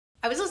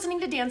I was listening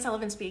to Dan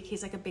Sullivan speak.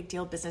 He's like a big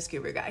deal business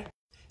guru guy.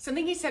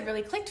 Something he said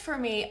really clicked for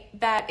me.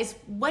 That is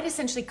what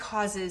essentially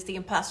causes the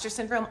imposter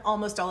syndrome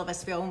almost all of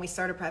us feel when we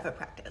start a private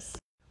practice.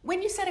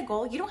 When you set a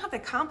goal, you don't have the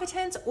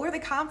competence or the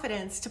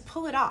confidence to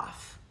pull it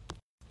off.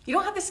 You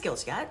don't have the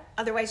skills yet,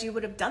 otherwise you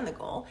would have done the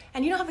goal.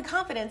 And you don't have the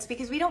confidence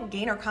because we don't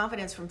gain our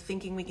confidence from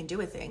thinking we can do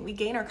a thing. We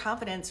gain our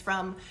confidence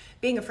from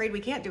being afraid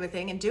we can't do a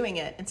thing and doing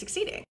it and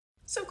succeeding.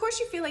 So of course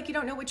you feel like you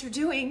don't know what you're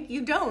doing.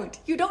 You don't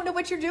know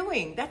what you're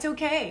doing. That's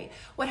okay.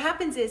 What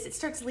happens is it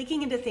starts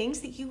leaking into things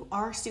that you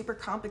are super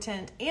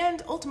competent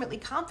and ultimately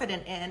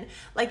confident in,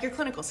 like your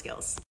clinical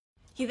skills.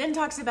 He then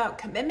talks about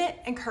commitment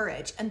and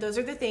courage, and those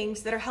are the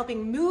things that are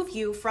helping move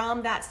you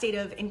from that state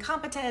of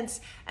incompetence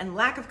and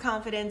lack of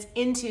confidence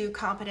into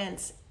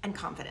competence and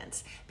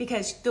confidence,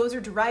 because those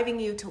are driving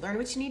you to learn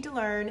what you need to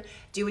learn,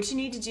 do what you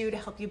need to do to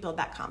help you build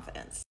that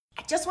confidence.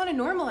 I just want to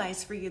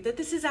normalize for you that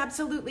this is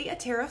absolutely a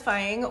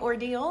terrifying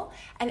ordeal,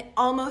 and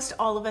almost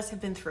all of us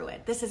have been through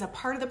it. This is a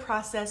part of the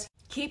process.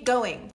 Keep going.